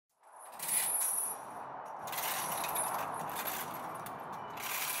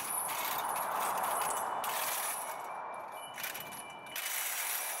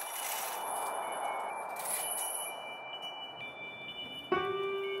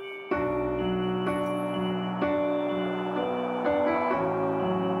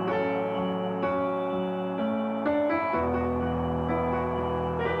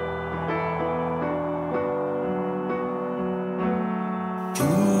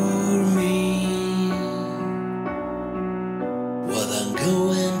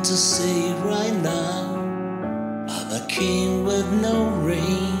to say right now, I'm a king with no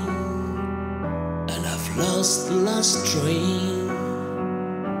reign, and I've lost the last train.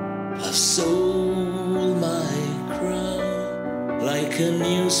 I've sold my crown like a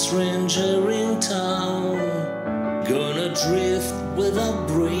new stranger in town, gonna drift without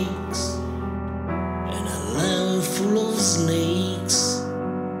brakes in a land full of snakes.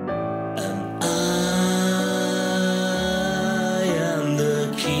 And I am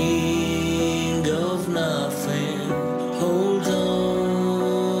the king of nothing. Hold on,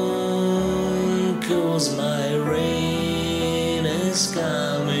 'cause my reign is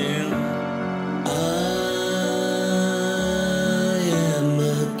coming. I am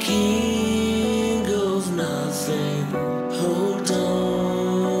a king of nothing. Hold on,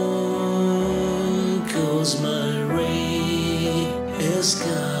 'cause my reign is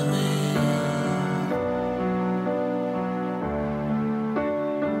coming.